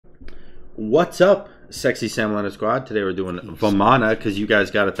What's up, sexy Samlana squad? Today we're doing VAMANA because you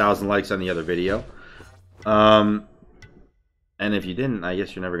guys got 1,000 likes on the other video. And if you didn't, I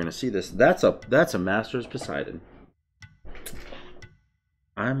guess you're never gonna see this. That's a Masters Poseidon.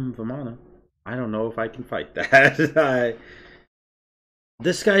 I'm VAMANA. I don't know if I can fight that.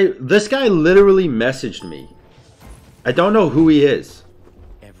 This guy literally messaged me. I don't know who he is.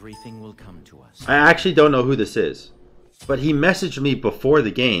 Everything will come to us. I actually don't know who this is. But he messaged me before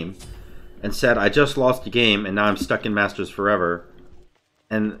the game and said, I just lost the game and now I'm stuck in Masters forever.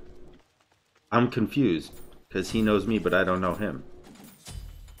 And I'm confused because he knows me, but I don't know him.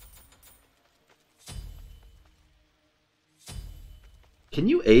 Can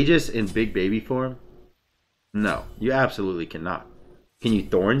you Aegis in big baby form? No, you absolutely cannot. Can you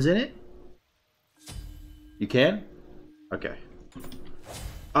Thorns in it? You can? Okay.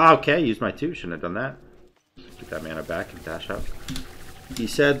 Okay, use my 2. Shouldn't have done that. Get that mana back and dash out. He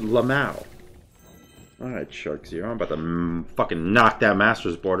said Lamau. Alright, Shark Zero. I'm about to fucking knock that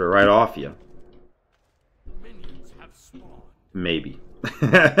Masters border right off you. Maybe.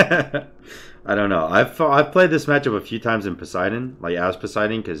 I don't know. I've played this matchup a few times in Poseidon, like as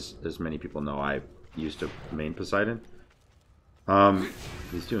Poseidon, because as many people know, I used to main Poseidon.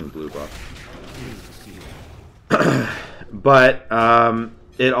 He's doing blue buff. But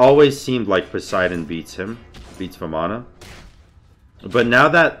it always seemed like Poseidon beats VAMANA. But now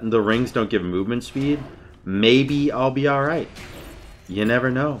that the rings don't give movement speed, maybe I'll be alright. You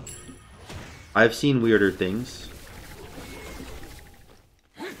never know. I've seen weirder things.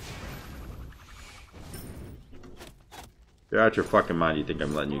 You're out your fucking mind, you think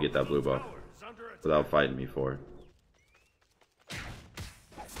I'm letting you get that blue buff without fighting me for it.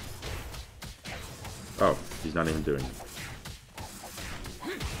 Oh, he's not even doing it.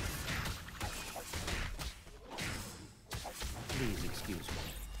 Please excuse me.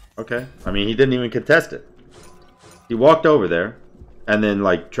 Okay, I mean, he didn't even contest it. He walked over there and then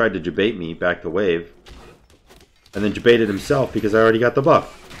like tried to debate me back the wave and then debated himself because I already got the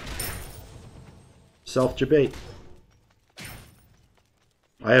buff. Self-debate.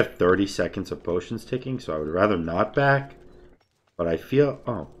 I have 30 seconds of potions ticking, so I would rather not back. But I feel...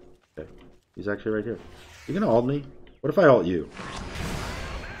 Oh, okay. He's actually right here. You gonna ult me? What if I ult you?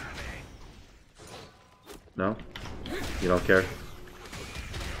 No? You don't care?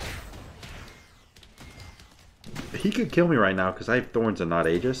 He could kill me right now because I have Thorns and not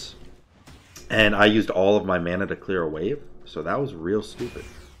Aegis. And I used all of my mana to clear a wave. So that was real stupid.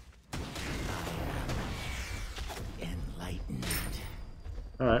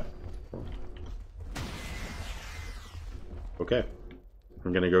 Alright. Okay.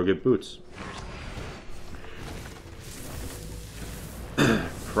 I'm gonna go get boots.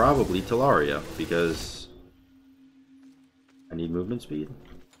 Probably Talaria, because I need movement speed.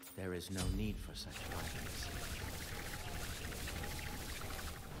 There is no need for such arguments.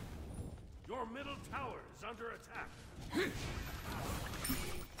 Your middle tower is under attack.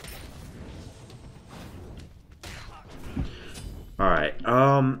 Alright,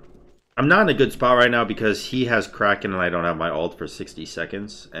 I'm not in a good spot right now because he has Kraken and I don't have my ult for 60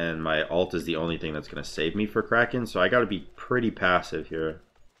 seconds. And my ult is the only thing that's going to save me for Kraken, so I got to be pretty passive here.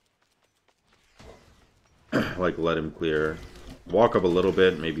 Like, let him clear. Walk up a little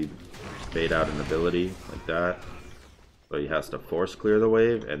bit, maybe bait out an ability, like that. So he has to force clear the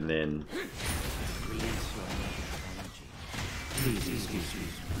wave, and then...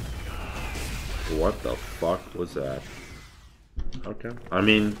 What the fuck was that? Okay. I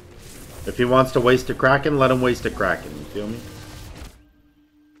mean, if he wants to waste a Kraken, let him waste a Kraken. You feel me?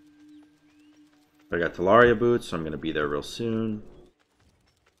 I got Talaria boots, so I'm going to be there real soon.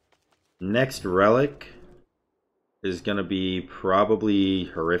 Next relic is going to be probably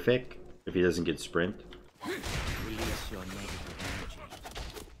horrific if he doesn't get sprint.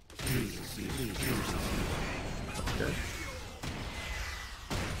 Okay.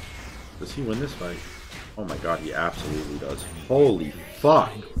 Does he win this fight? Oh my god, he absolutely does. Holy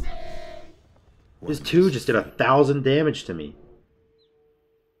fuck. His 2 just did 1,000 damage to me.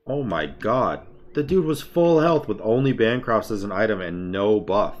 Oh my god. The dude was full health with only Bancrofts as an item and no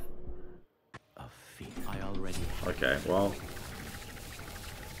buff. Okay, well.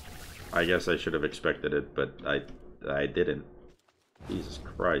 I guess I should have expected it, but I didn't. Jesus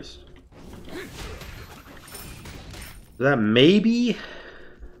Christ. That maybe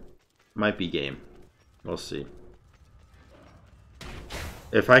might be game. We'll see.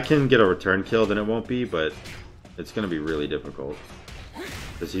 If I can get a return kill, then it won't be, but it's going to be really difficult.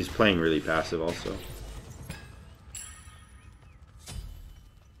 Because he's playing really passive also.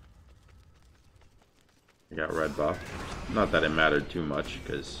 I got red buff. Not that it mattered too much,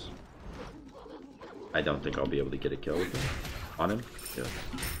 because I don't think I'll be able to get a kill with him. On him. Yeah.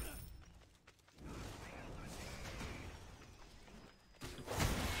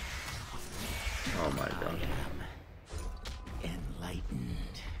 Oh my god. Enlightened.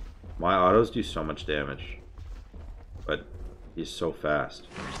 My autos do so much damage. But he's so fast.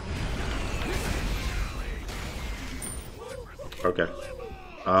 Okay.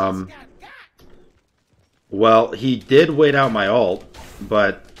 Well, he did wait out my ult,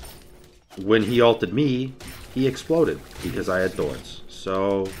 but when he ulted me, he exploded because I had thorns.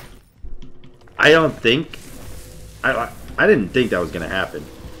 So I don't think I didn't think that was gonna happen.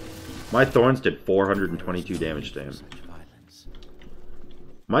 My thorns did 422 damage to him.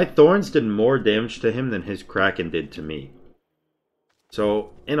 My thorns did more damage to him than his Kraken did to me.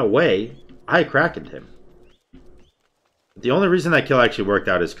 So in a way, I Krakened him. The only reason that kill actually worked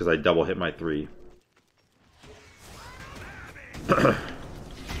out is because I double hit my 3.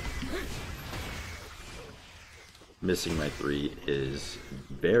 Missing my 3 is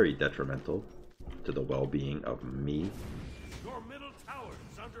very detrimental to the well-being of me. Your middle tower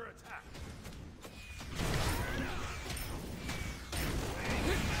is under attack.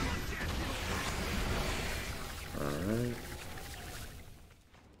 Alright.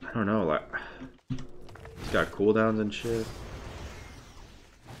 I don't know, like he's got cooldowns and shit.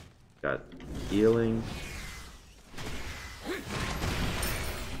 Got healing.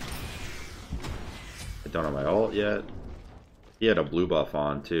 I don't have my ult yet. He had a blue buff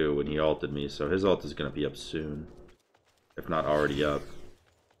on too when he ulted me, so his ult is gonna be up soon. If not already up.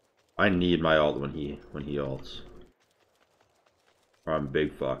 I need my ult when he ults. Or I'm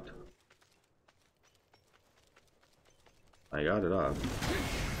big fucked. I got it up.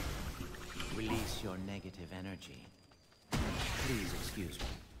 Release your negative energy. Please excuse me.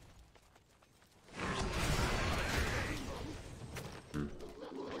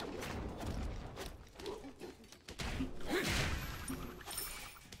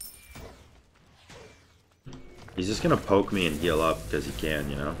 He's just gonna poke me and heal up because he can,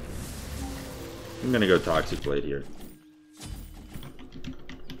 you know? I'm gonna go Toxic Blade here.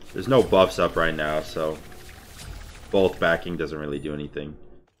 There's no buffs up right now, so both backing doesn't really do anything.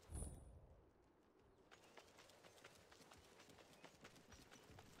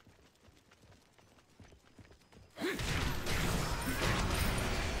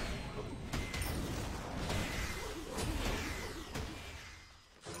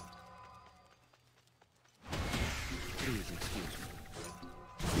 Please excuse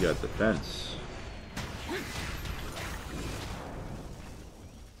me. You got defense.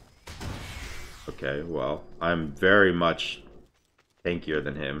 Okay, well, I'm very much tankier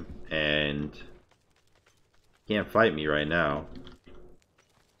than him, and can't fight me right now.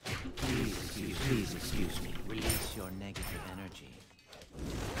 Please excuse me. Release your negative energy.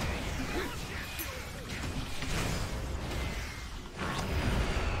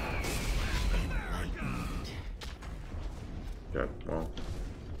 Enlightened. Okay, well,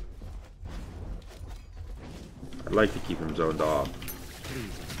 I'd like to keep him zoned off.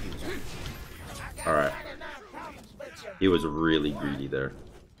 Please excuse me. Alright. He was really greedy there.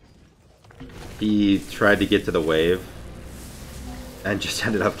 He tried to get to the wave and just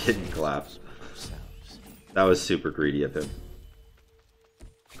ended up getting collapsed. That was super greedy of him.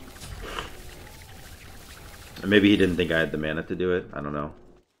 And maybe he didn't think I had the mana to do it. I don't know.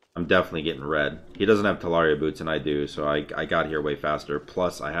 I'm definitely getting red. He doesn't have Talaria boots and I do, so I got here way faster.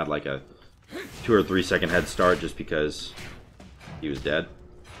 Plus, I had like a 2 or 3 second head start just because he was dead.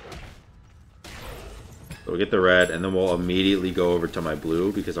 So we'll get the red, and then we'll immediately go over to my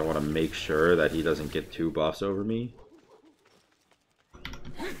blue because I want to make sure that he doesn't get 2 buffs over me.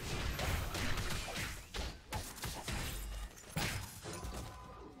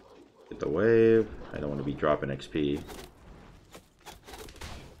 Get the wave. I don't want to be dropping XP.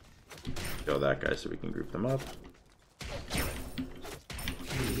 Kill that guy so we can group them up.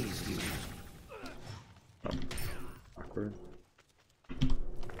 Oh, awkward.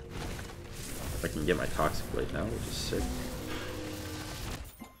 I can get my Toxic Blade now, which is sick.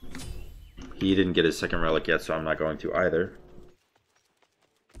 He didn't get his second relic yet, so I'm not going to either.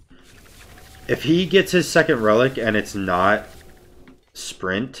 If he gets his second relic and it's not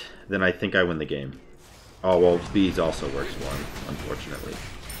sprint, then I think I win the game. Oh, well, beads also works one, unfortunately.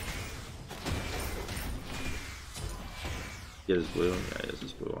 Get his blue? Yeah, he has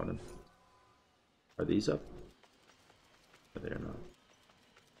his blue on him. Are these up? No, they are not.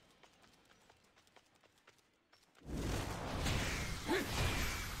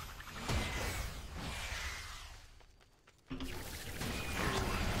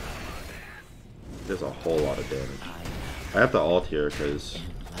 There's a whole lot of damage. I have to ult here because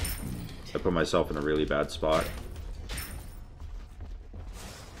I put myself in a really bad spot.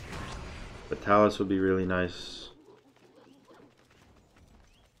 Vitalis would be really nice.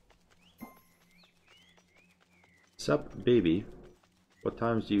 Sup, baby? What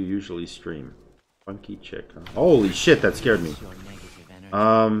times do you usually stream? Funky chick, huh? Holy shit, that scared me.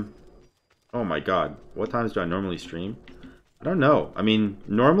 Oh my god. What times do I normally stream? I don't know. I mean,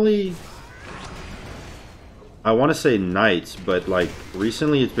 normally I want to say nights, but like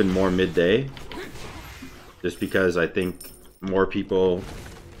recently it's been more midday. Just because I think more people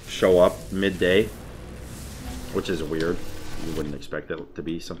show up midday, which is weird. You wouldn't expect it to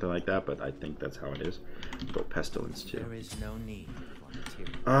be something like that, but I think that's how it is. Go Pestilence too. There is no need for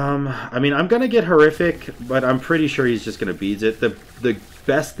material. I mean, I'm gonna get Horrific, but I'm pretty sure he's just gonna beads it. The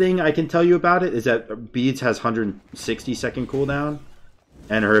best thing I can tell you about it is that Beads has 160 second cooldown,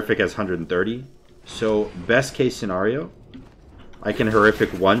 and Horrific has 130. So best case scenario, I can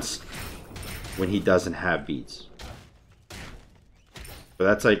Horrific once when he doesn't have Beads. But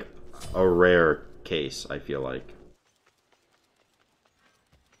that's like a rare case, I feel like.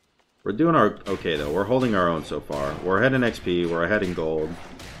 We're doing our okay though. We're holding our own so far. We're ahead in XP. We're ahead in gold.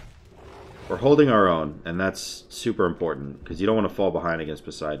 We're holding our own, and that's super important because you don't want to fall behind against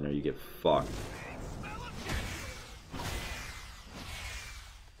Poseidon or you get fucked.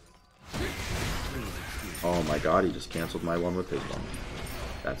 Oh my god, he just canceled my one with his one.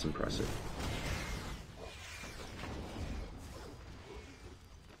 That's impressive.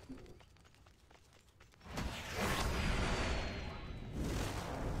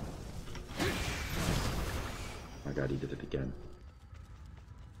 Oh my god, he did it again.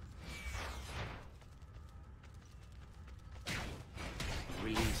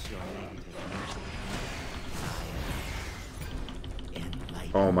 Release your negative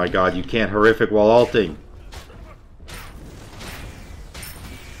energy. Oh my god, you can't Horrific while ulting.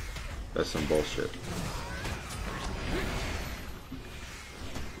 That's some bullshit.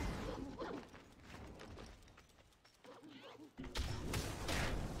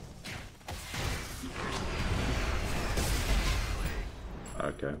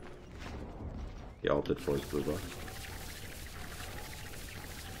 Okay. He ulted for his blue buff.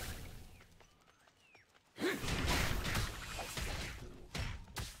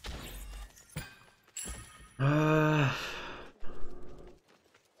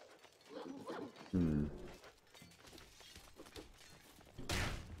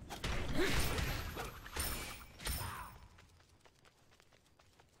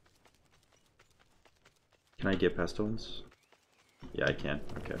 Can I get Pestilence? Yeah, I can.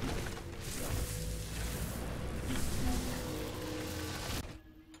 Okay.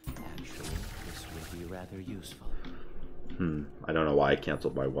 Actually, this would be rather useful. I don't know why I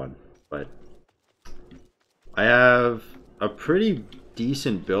canceled my one, but I have a pretty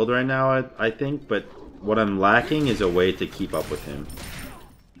decent build right now, I think, but what I'm lacking is a way to keep up with him.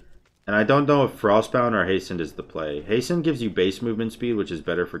 And I don't know if Frostbound or Hastened is the play. Hastened gives you base movement speed, which is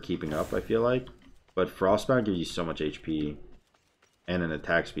better for keeping up, I feel like. But Frostbound gives you so much HP and an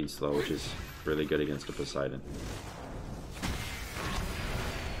attack speed slow, which is really good against a Poseidon.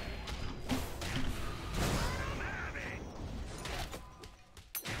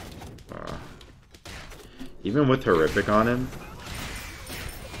 Even with Horrific on him,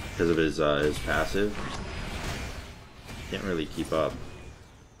 because of his passive, can't really keep up.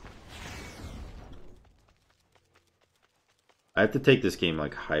 I have to take this game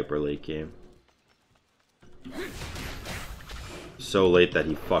like hyper late game. So late that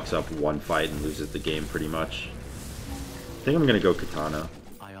he fucks up one fight and loses the game pretty much. I think I'm gonna go Katana.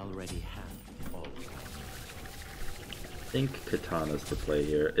 I already have all. I think Katana's the play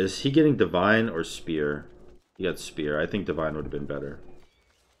here. Is he getting Divine or Spear? He got Spear. I think Divine would have been better.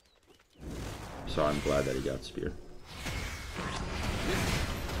 So I'm glad that he got Spear.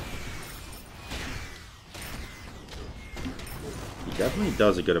 He definitely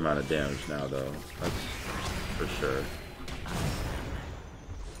does a good amount of damage now, though. That's for sure.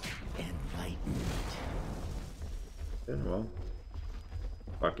 Enlightened. Yeah, well,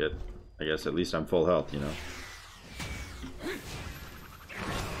 fuck it. I guess at least I'm full health, you know.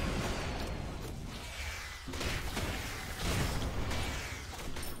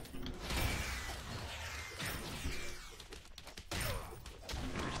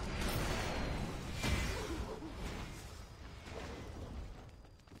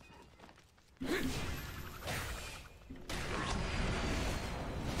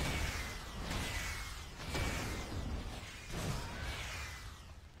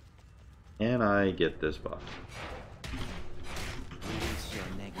 Can I get this buff? Release your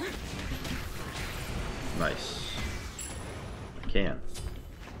negative energy. Nice. I can.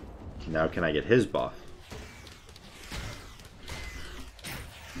 Now can I get his buff?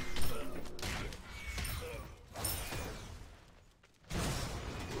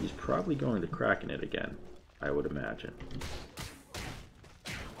 He's probably going to Kraken it again, I would imagine.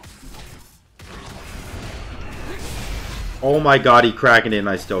 Oh my god, he Kraken it and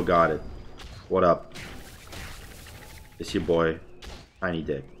I still got it. What up? It's your boy, Tiny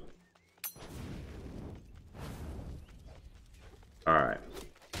Dick. Alright.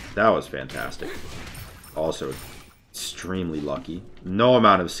 That was fantastic. Also, extremely lucky. No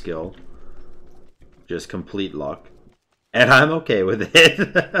amount of skill. Just complete luck. And I'm okay with it.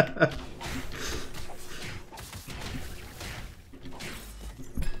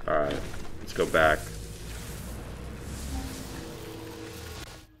 Alright. Let's go back.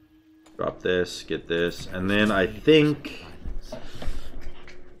 Drop this, get this. And then I think...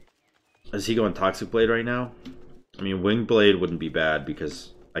 Is he going Toxic Blade right now? I mean, Wing Blade wouldn't be bad because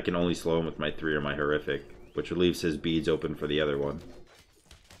I can only slow him with my 3 or my Horrific, which leaves his beads open for the other one.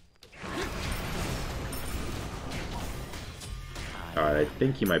 Alright, I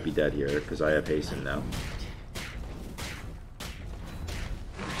think he might be dead here because I have Hasten now.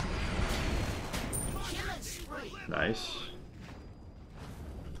 Nice.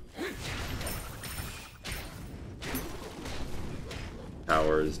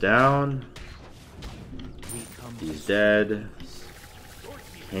 Tower is down. He's dead.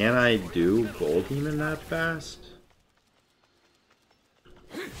 Can I do Gold Demon that fast?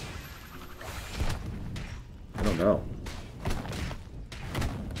 I don't know.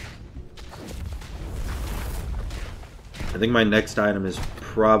 I think my next item is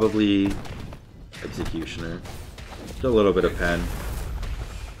probably Executioner. Just a little bit of Pen.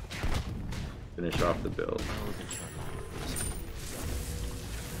 Finish off the build.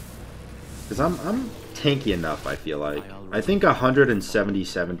 Because I'm tanky enough, I feel like. I think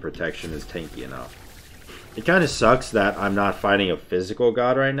 177 protection is tanky enough. It kind of sucks that I'm not fighting a physical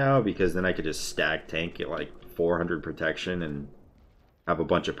god right now, because then I could just stack tank at like 400 protection and have a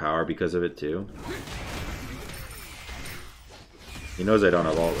bunch of power because of it too. He knows I don't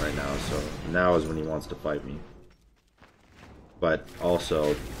have ult right now, so now is when he wants to fight me. But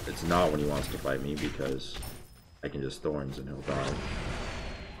also, it's not when he wants to fight me because I can just Thorns and he'll die.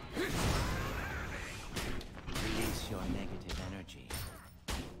 Release your negative energy.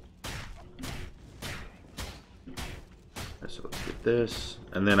 So let's get this.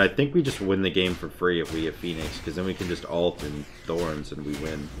 And then I think we just win the game for free if we get Phoenix, because then we can just ult and Thorns and we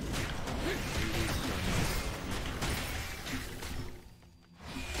win.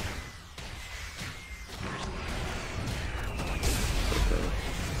 Okay.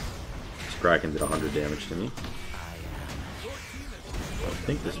 This Kraken did 100 damage to me. I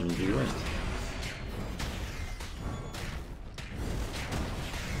think this means we win.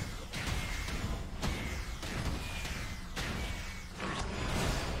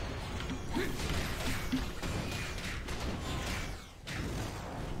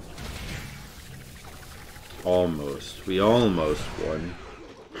 Almost. We almost won.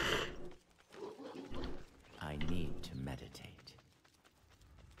 I need to meditate.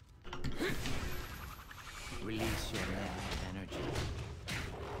 Release your negative energy.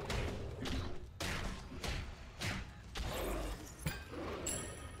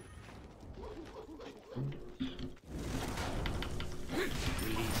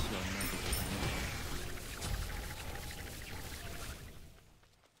 Release your negative energy.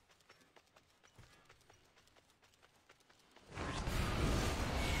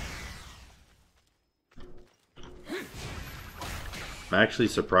 I'm actually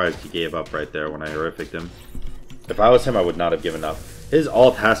surprised he gave up right there when I horrificed him. If I was him, I would not have given up. His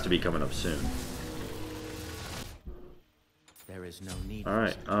ult has to be coming up soon. There is no need.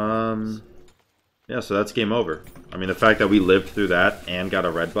 Alright, yeah, so that's game over. I mean, the fact that we lived through that and got a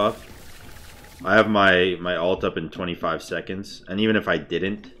red buff. I have my ult up in 25 seconds, and even if I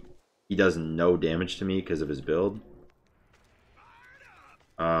didn't, he does no damage to me because of his build.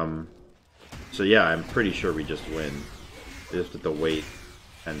 So yeah, I'm pretty sure we just win. We just have to wait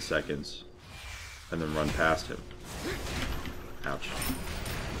 10 seconds and then run past him. Ouch.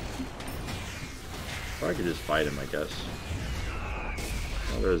 Or I could just fight him, I guess.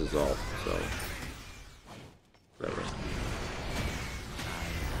 Well, there's his ult, so whatever.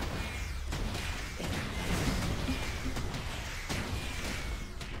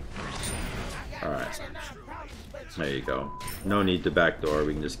 Alright. There you go. No need to backdoor,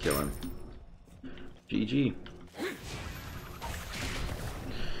 we can just kill him. GG.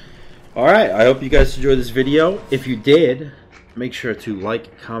 Alright, I hope you guys enjoyed this video. If you did, make sure to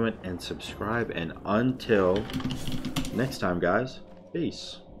like, comment, and subscribe. And until next time, guys,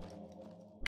 peace.